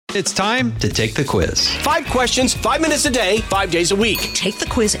It's time to take the quiz. 5 questions, 5 minutes a day, 5 days a week. Take the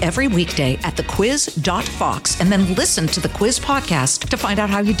quiz every weekday at thequiz.fox and then listen to the quiz podcast to find out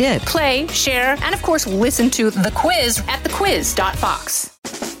how you did. Play, share, and of course, listen to the quiz at thequiz.fox.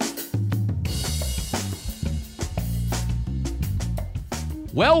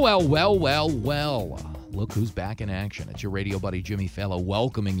 Well. Look who's back in action. It's your radio buddy, Jimmy Fallon,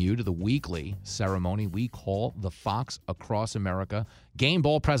 welcoming you to the weekly ceremony we call the Fox Across America Game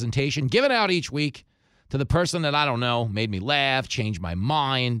Ball presentation, given out each week to the person that, I don't know, made me laugh, changed my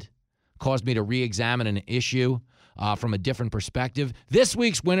mind, caused me to re-examine an issue from a different perspective. This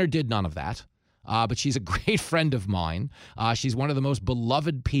week's winner did none of that. But she's a great friend of mine. She's one of the most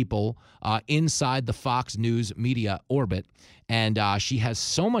beloved people inside the Fox News media orbit. And she has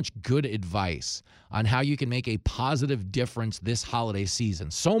so much good advice on how you can make a positive difference this holiday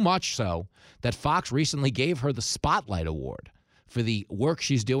season. So much so that Fox recently gave her the Spotlight Award for the work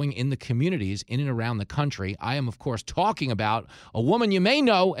she's doing in the communities in and around the country. I am, of course, talking about a woman you may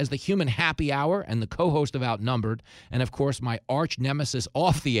know as the Human Happy Hour and the co-host of Outnumbered, and, of course, my arch nemesis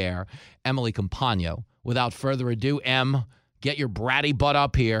off the air, Emily Compagno. Without further ado, Em, get your bratty butt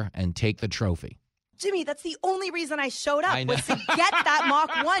up here and take the trophy. Jimmy, that's the only reason I showed up was to get that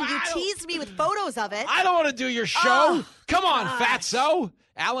Mach 1. You teased me with photos of it. I don't want to do your show. Come on, fatso.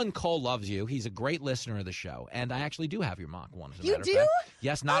 Alan Cole loves you. He's a great listener of the show. And I actually do have your Mach 1. You do?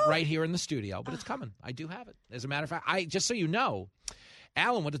 Yes, not right here in the studio, but it's coming. I do have it. As a matter of fact, just so you know,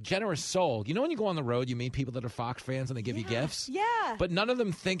 Alan, what a generous soul. You know when you go on the road, you meet people that are Fox fans and they give you gifts? Yeah. But none of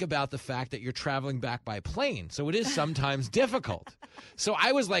them think about the fact that you're traveling back by plane. So it is sometimes difficult. So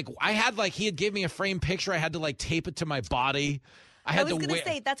I was like, he had gave me a framed picture. I had to like tape it to my body. I was going to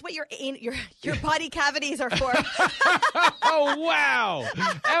say, that's what your body cavities are for. Oh, wow.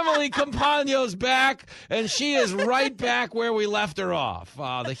 Emily Compagno's back, and she is right back where we left her off.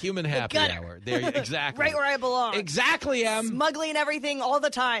 The Human Happy Hour. There, exactly. Right where I belong. Exactly, Em. Smuggling everything all the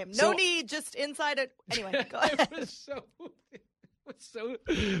time. No need, just inside it. Anyway, go ahead.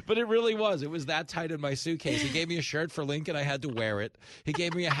 But it really was. It was that tight in my suitcase. He gave me a shirt for Lincoln. I had to wear it. He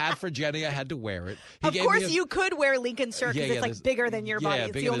gave me a hat for Jenny. I had to wear it. Of course, you could wear Lincoln's shirt because it's like bigger than your body.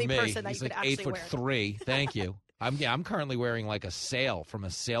 It's the only person that you could actually wear. He's like 8'3". Thank you. I'm currently wearing like a sail from a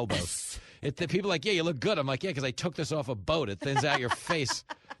sailboat. The people are like, yeah, you look good. I'm like, yeah, because I took this off a boat. It thins out your face.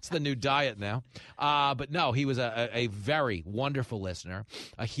 It's the new diet now. But no, he was a very wonderful listener,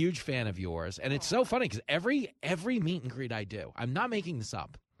 a huge fan of yours. And it's so funny because every meet and greet I do, I'm not making this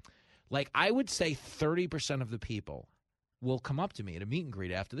up. Like I would say 30% of the people will come up to me at a meet and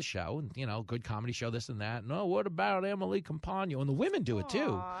greet after the show and, you know, good comedy show, this and that. No, what about Emily Compagno? And the women do it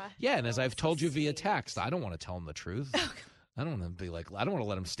too. Yeah, and as I've told you via text, I don't want to tell them the truth. I don't want to be like, I don't want to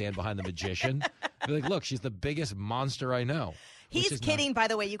let him stand behind the magician. Be like, look, she's the biggest monster I know. He's kidding, by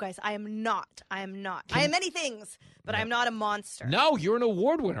the way, you guys. I am not. I am many things, but I'm not a monster. No, you're an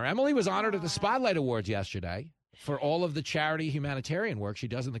award winner. Emily was honored at the Spotlight Awards yesterday for all of the charity humanitarian work she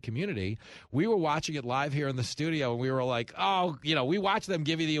does in the community. We were watching it live here in the studio, and we were like, oh, you know, we watched them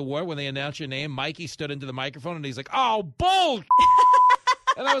give you the award when they announced your name. Mikey stood into the microphone, and he's like, oh, bull.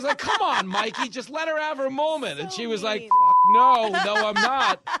 And I was like, come on, Mikey, just let her have her moment. So and she was like, fuck no, I'm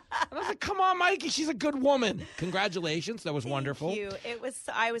not. And I was like, come on, Mikey, she's a good woman. Congratulations. That was wonderful. Thank you.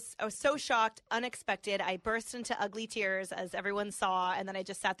 I was so shocked, unexpected. I burst into ugly tears as everyone saw, and then I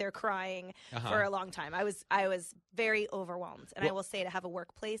just sat there crying for a long time. I was very overwhelmed. And I will say, to have a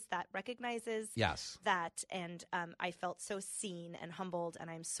workplace that recognizes that, and I felt so seen and humbled, and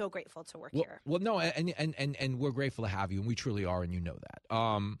I'm so grateful to work here. Well, no, and we're grateful to have you, and we truly are, and you know that.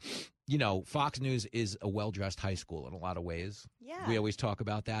 You know, Fox News is a well-dressed high school in a lot of ways. Yeah. We always talk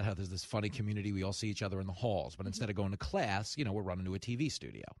about that, how there's this funny community. We all see each other in the halls. But instead of going to class, you know, we're running to a TV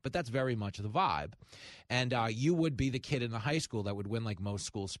studio. But that's very much the vibe. And you would be the kid in the high school that would win, like, most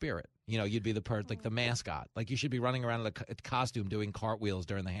school spirit. You know, you'd be like the mascot. Like, you should be running around in a costume doing cartwheels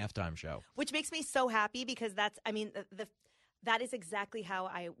during the halftime show. Which makes me so happy because that is exactly how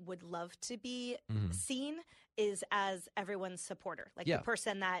I would love to be seen, is as everyone's supporter. Like the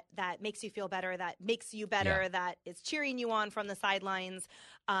person that makes you feel better, that makes you better, that is cheering you on from the sidelines,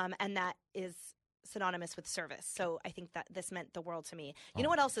 and that is synonymous with service. So I think that this meant the world to me. You know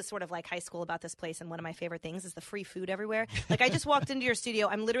what else is sort of like high school about this place, and one of my favorite things is the free food everywhere. Like I just walked into your studio.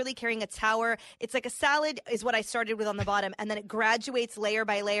 I'm literally carrying a tower. It's like a salad is what I started with on the bottom, and then it graduates layer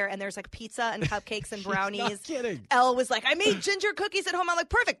by layer, and there's like pizza and cupcakes and brownies. Not kidding. Elle was like, I made ginger cookies at home. I'm like,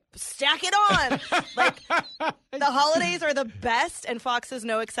 perfect. Stack it on. Like the holidays are the best, and Fox is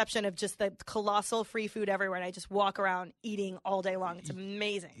no exception, of just the colossal free food everywhere, and I just walk around eating all day long. It's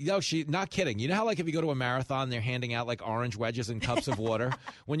amazing. No, she not kidding. You know how like if you go to a marathon, they're handing out like orange wedges and cups of water.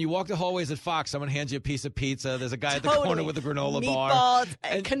 When you walk the hallways at Fox, someone hands you a piece of pizza. There's a guy at the corner with a granola bar. Meatballs,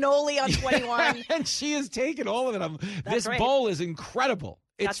 and cannoli on 21. And she has taken all of it. This bowl is incredible.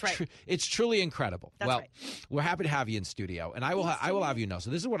 That's right. It's truly incredible. That's right. We're happy to have you in studio, and I will have you know. So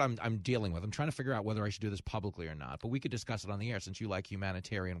this is what I'm dealing with. I'm trying to figure out whether I should do this publicly or not, but we could discuss it on the air since you like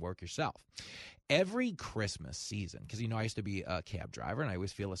humanitarian work yourself. Every Christmas season, because I used to be a cab driver, and I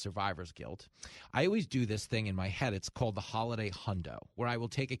always feel a survivor's guilt. I always do this thing in my head. It's called the holiday hundo, where I will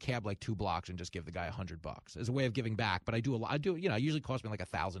take a cab like 2 blocks and just give the guy $100 as a way of giving back. But I do a lot. It usually costs me like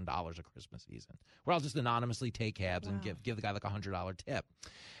 $1,000 a Christmas season, where I'll just anonymously take cabs and give the guy like $100 tip.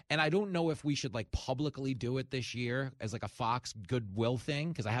 And I don't know if we should like publicly do it this year as like a Fox goodwill thing,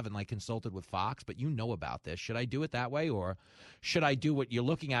 because I haven't like consulted with Fox, but you know about this. Should I do it that way, or should I do what you're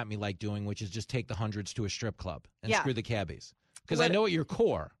looking at me like doing, which is just take the hundreds to a strip club and screw the cabbies? Because I know at your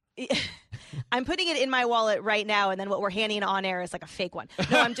core. I'm putting it in my wallet right now, and then what we're handing on air is like a fake one.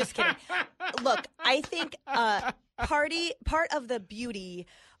 No, I'm just kidding. Look, I think part of the beauty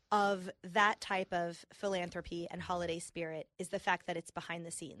of that type of philanthropy and holiday spirit is the fact that it's behind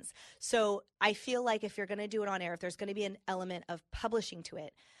the scenes. So I feel like if you're going to do it on air, if there's going to be an element of publishing to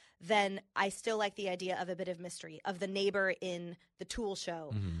it, then I still like the idea of a bit of mystery, of the neighbor in the Tool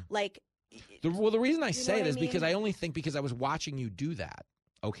show. Mm-hmm. Like, the reason I say it is because I only think because I was watching you do that.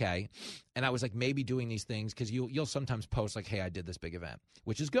 Okay. And I was like, maybe doing these things because you'll sometimes post like, hey, I did this big event,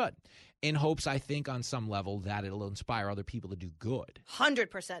 which is good, in hopes, I think, on some level that it'll inspire other people to do good.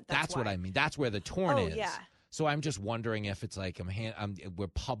 100%. That's what I mean. That's where the torn is. Yeah. So I'm just wondering if it's like we're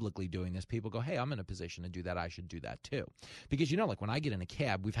publicly doing this. People go, hey, I'm in a position to do that. I should do that too. Because, like when I get in a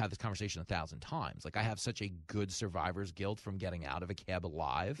cab, we've had this conversation 1,000 times. Like I have such a good survivor's guilt from getting out of a cab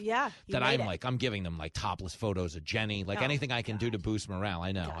alive. Yeah. That I'm giving them like topless photos of Jenny, like anything I can do to boost morale.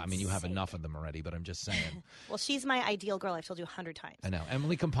 I know. God, I mean, you have enough of them already, but I'm just saying. Well, she's my ideal girl. I've told you 100 times. I know.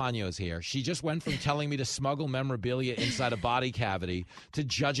 Emily Compagno is here. She just went from telling me to smuggle memorabilia inside a body cavity to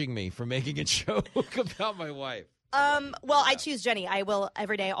judging me for making a joke about my wife. Well, I choose Jenny. I will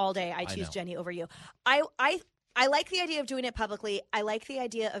every day, all day. I choose Jenny over you. I like the idea of doing it publicly. I like the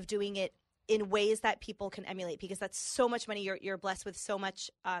idea of doing it in ways that people can emulate, because that's so much money. You're blessed with so much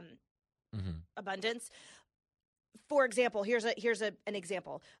abundance. For example, here's an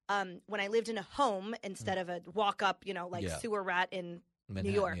example. When I lived in a home instead of a walk up, sewer rat in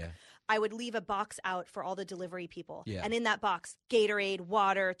Manhattan, New York. Yeah. I would leave a box out for all the delivery people. Yeah. And in that box, Gatorade,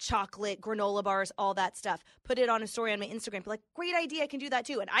 water, chocolate, granola bars, all that stuff. Put it on a story on my Instagram. Be like, great idea, I can do that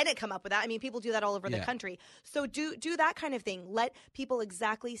too. And I didn't come up with that. I mean, people do that all over the country. So do that kind of thing. Let people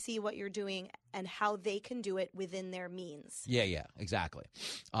exactly see what you're doing and how they can do it within their means. Yeah, exactly.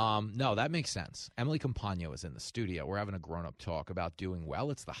 No, that makes sense. Emily Compagno is in the studio. We're having a grown-up talk about doing well.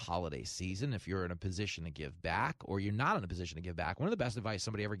 It's the holiday season. If you're in a position to give back or you're not in a position to give back, one of the best advice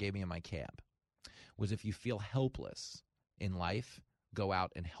somebody ever gave me in my cab was, if you feel helpless in life, go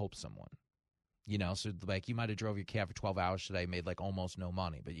out and help someone. So like you might have drove your cab for 12 hours today, made like almost no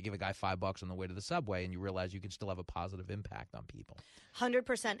money, but you give a guy $5 on the way to the subway and you realize you can still have a positive impact on people.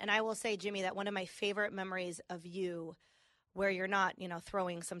 100%. And I will say, Jimmy, that one of my favorite memories of you, where you're not,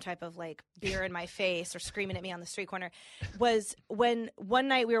 throwing some type of like beer in my face or screaming at me on the street corner, was when one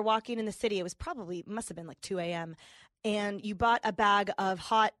night we were walking in the city. It was must have been like 2 a.m. And you bought a bag of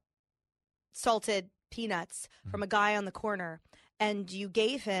hot salted peanuts from a guy on the corner, and you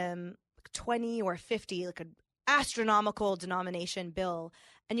gave him 20 or 50, like an astronomical denomination bill.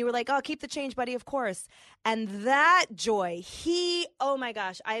 And you were like, oh, keep the change, buddy, of course. And that joy, oh my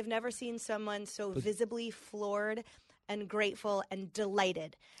gosh, I have never seen someone so visibly floored and grateful and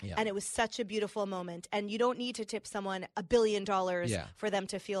delighted. Yeah. And it was such a beautiful moment. And you don't need to tip someone $1 billion for them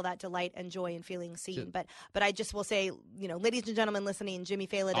to feel that delight and joy and feeling seen. Sure. But I just will say, ladies and gentlemen listening, Jimmy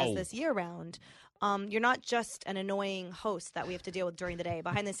Fallon does this year round. You're not just an annoying host that we have to deal with during the day.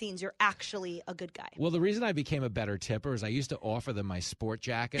 Behind the scenes, you're actually a good guy. Well, the reason I became a better tipper is I used to offer them my sport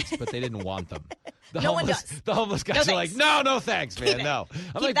jackets, but they didn't want them. No one does. The homeless guys are like, no, thanks, man, no.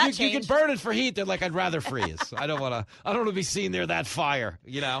 I'm Keep like, you can burn it for heat. They're like, I'd rather freeze. I don't want to be seen near that fire,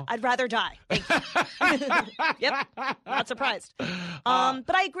 I'd rather die. Thank you. Yep. Not surprised.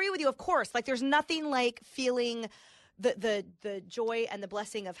 But I agree with you, of course. Like, there's nothing like feeling the joy and the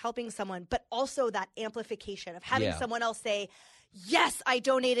blessing of helping someone, but also that amplification of having someone else say, yes, I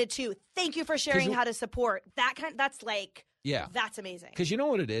donated too. Thank you for sharing how to support. That's like, that's amazing. Because you know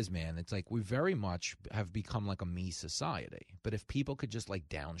what it is, man? It's like we very much have become like a me society. But if people could just like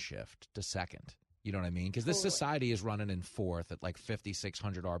downshift to second, you know what I mean? Because this society is running in fourth at like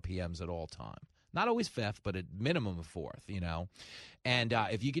 5,600 RPMs at all time. Not always fifth, but at minimum a fourth, And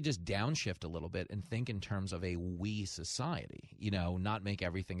if you could just downshift a little bit and think in terms of a we society, not make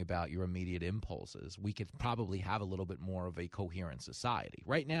everything about your immediate impulses, we could probably have a little bit more of a coherent society.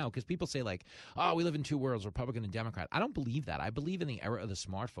 Right now, because people say like, oh, we live in two worlds, Republican and Democrat. I don't believe that. I believe in the era of the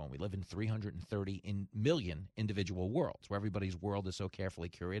smartphone. We live in 330 million individual worlds where everybody's world is so carefully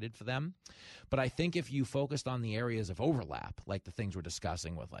curated for them. But I think if you focused on the areas of overlap, like the things we're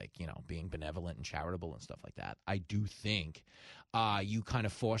discussing with being benevolent and charitable and stuff like that, I do think you kind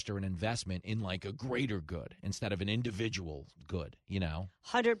of foster an investment in like a greater good instead of an individual good,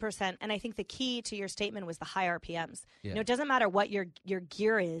 100%. And I think the key to your statement was the high RPMs. Yeah. It doesn't matter what your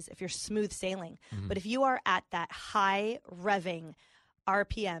gear is if you're smooth sailing, but if you are at that high revving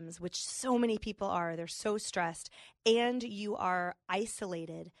RPMs, which so many people are, they're so stressed, and you are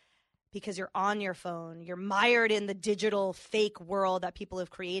isolated because you're on your phone, you're mired in the digital fake world that people have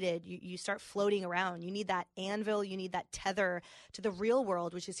created, you start floating around. You need that anvil, you need that tether to the real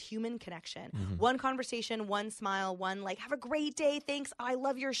world, which is human connection. One conversation, one smile, one have a great day, thanks, I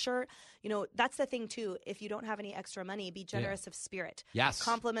love your shirt. That's the thing too. If you don't have any extra money, be generous of spirit. Yes.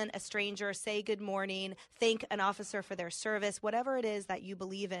 Compliment a stranger, say good morning, thank an officer for their service, whatever it is that you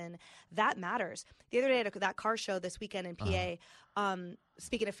believe in, that matters. The other day at that car show this weekend in PA,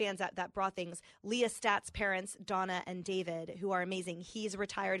 speaking of fans that brought things, Leah Stat's parents, Donna and David, who are amazing. He's a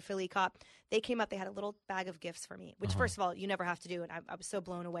retired Philly cop. They came up, they had a little bag of gifts for me, which first of all, you never have to do. And I was so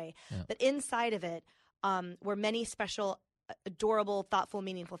blown away. Yeah. But inside of it were many special, adorable, thoughtful,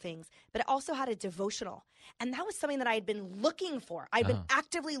 meaningful things. But it also had a devotional. And that was something that I had been looking for. I'd been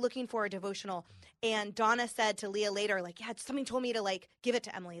actively looking for a devotional. And Donna said to Leah later, something told me to give it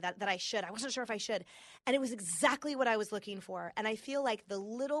to Emily, that I should. I wasn't sure if I should. And it was exactly what I was looking for. And I feel like the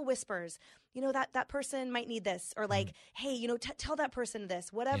little whispers, that person might need this, or hey, tell that person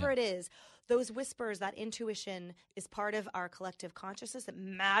this, whatever it is, those whispers, that intuition is part of our collective consciousness. It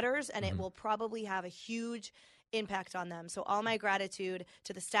matters, and it will probably have a huge impact on them. So all my gratitude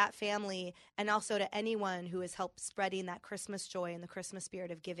to the Stat family, and also to anyone who has helped spreading that Christmas joy and the Christmas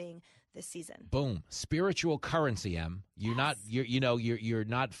spirit of giving this season. Boom. Spiritual currency, Em. You're not you're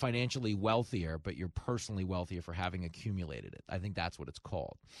not financially wealthier, but you're personally wealthier for having accumulated it. I think that's what it's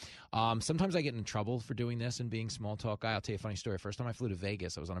called. Sometimes I get in trouble for doing this and being small talk guy. I'll tell you a funny story. First time I flew to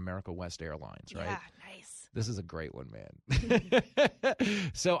Vegas, I was on America West Airlines, right? Yeah, nice. This is a great one,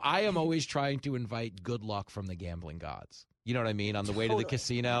 man. So I am always trying to invite good luck from the gambling gods. You know what I mean? On the way to the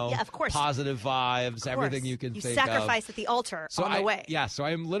casino. Yeah, of course. Positive vibes, everything you can think of. You sacrifice at the altar on the way. Yeah, so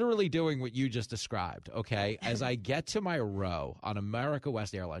I am literally doing what you just described, okay? As I get to my row on America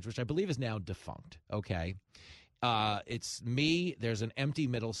West Airlines, which I believe is now defunct, okay? It's me, there's an empty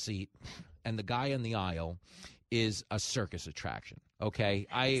middle seat, and the guy in the aisle is a circus attraction. Okay,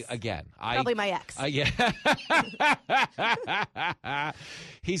 probably my ex. Yeah,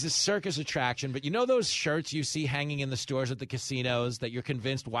 he's a circus attraction. But those shirts you see hanging in the stores at the casinos that you're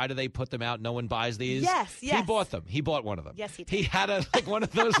convinced, why do they put them out? No one buys these. Yes. He bought them. He bought one of them. Yes, he did. He had one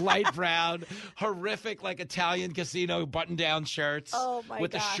of those light brown, horrific Italian casino button-down shirts. Oh my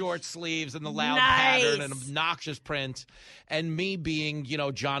with gosh. the short sleeves and the loud pattern and obnoxious print. And me being,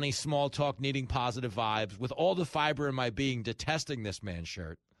 Johnny small talk, needing positive vibes, with all the fiber in my being, detesting this man's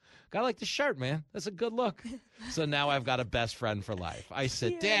shirt. I like the shirt, man. That's a good look. So now I've got a best friend for life. I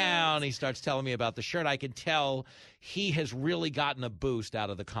sit down. He starts telling me about the shirt. I can tell he has really gotten a boost out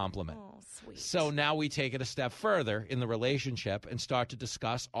of the compliment. Oh, sweet. So now we take it a step further in the relationship and start to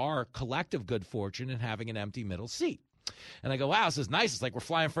discuss our collective good fortune in having an empty middle seat. And I go, wow, this is nice. It's like we're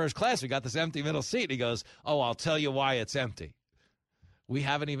flying first class. We got this empty middle seat. And he goes, oh, I'll tell you why it's empty. We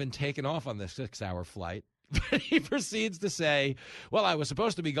haven't even taken off on this 6-hour flight. But he proceeds to say, well, I was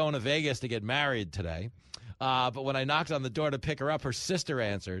supposed to be going to Vegas to get married today. But when I knocked on the door to pick her up, her sister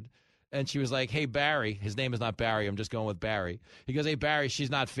answered. And she was like, hey, Barry. His name is not Barry. I'm just going with Barry. He goes, hey, Barry, she's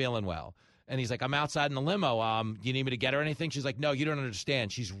not feeling well. And he's like, I'm outside in the limo. You need me to get her anything? She's like, no, you don't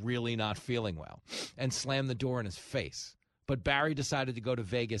understand. She's really not feeling well. And slammed the door in his face. But Barry decided to go to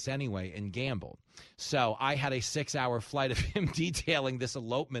Vegas anyway and gamble. So I had a 6-hour flight of him detailing this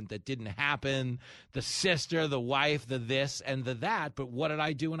elopement that didn't happen, the sister, the wife, the this, and the that. But what did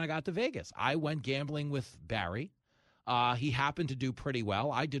I do when I got to Vegas? I went gambling with Barry. He happened to do pretty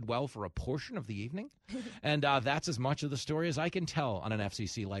well. I did well for a portion of the evening. And that's as much of the story as I can tell on an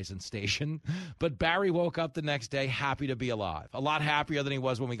FCC licensed station. But Barry woke up the next day happy to be alive. A lot happier than he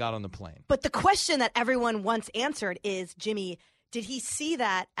was when we got on the plane. But the question that everyone once answered is, Jimmy, did he see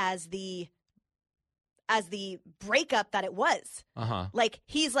that as as the breakup that it was. Like,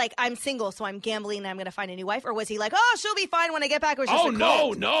 he's like, I'm single, so I'm gambling and I'm going to find a new wife? Or was he like, oh, she'll be fine when I get back? It was just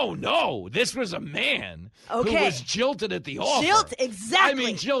no. This was a man who was jilted at the offer. Exactly. I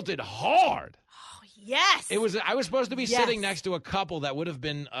mean, jilted hard. Yes. I was supposed to be sitting next to a couple that would have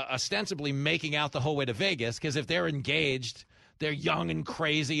been ostensibly making out the whole way to Vegas, because if they're engaged, they're young and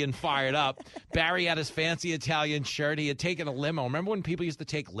crazy and fired up. Barry had his fancy Italian shirt. He had taken a limo. Remember when people used to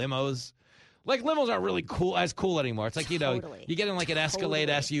take limos? Like, limos aren't really cool anymore. It's like, you know, you get in like an Escalade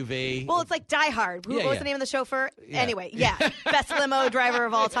SUV. Well, it's like Die Hard. What was the name of the chauffeur? Yeah. Anyway, best limo driver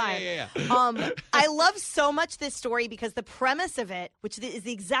of all time. I love so much this story because the premise of it, which is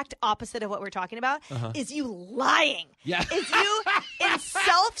the exact opposite of what we're talking about, is you lying. Yeah. Is you in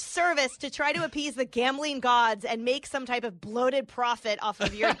self-service to try to appease the gambling gods and make some type of bloated profit off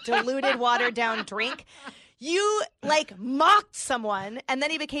of your diluted, watered-down drink. You, like, mocked someone, and then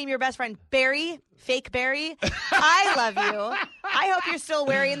he became your best friend. Barry, fake Barry, I love you. I hope you're still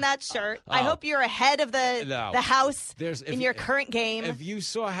wearing that shirt. I hope you're ahead of the house in your current game. If you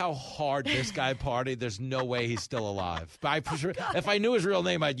saw how hard this guy partied, there's no way he's still alive. But if I knew his real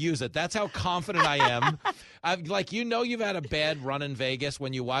name, I'd use it. That's how confident I am. You've had a bad run in Vegas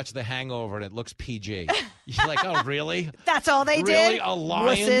when you watch The Hangover and it looks PG. You're like, oh, really? That's all they did? Really? A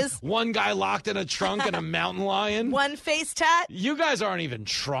lion? Wusses. One guy locked in a trunk and a mountain lion? One face tat? You guys aren't even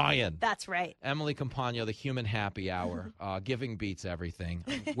trying. That's right. Emily Compagno, the human happy hour. Giving beats everything.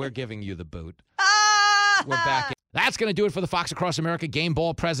 We're giving you the boot. We're back. That's going to do it for the Fox Across America Game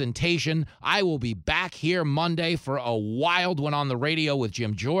Ball presentation. I will be back here Monday for a wild one on the radio with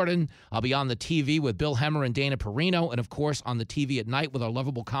Jim Jordan. I'll be on the TV with Bill Hemmer and Dana Perino, and, of course, on the TV at night with our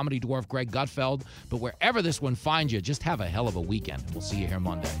lovable comedy dwarf, Greg Gutfeld. But wherever this one finds you, just have a hell of a weekend. We'll see you here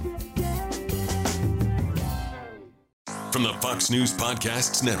Monday. From the Fox News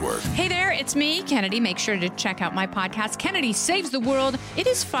Podcasts Network. Hey there, it's me, Kennedy. Make sure to check out my podcast, Kennedy Saves the World. It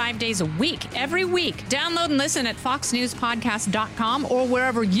is 5 days a week, every week. Download and listen at foxnewspodcast.com or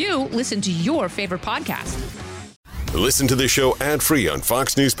wherever you listen to your favorite podcast. Listen to the show ad-free on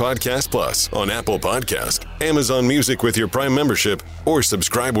Fox News Podcast Plus, on Apple Podcast, Amazon Music with your Prime membership, or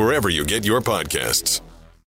subscribe wherever you get your podcasts.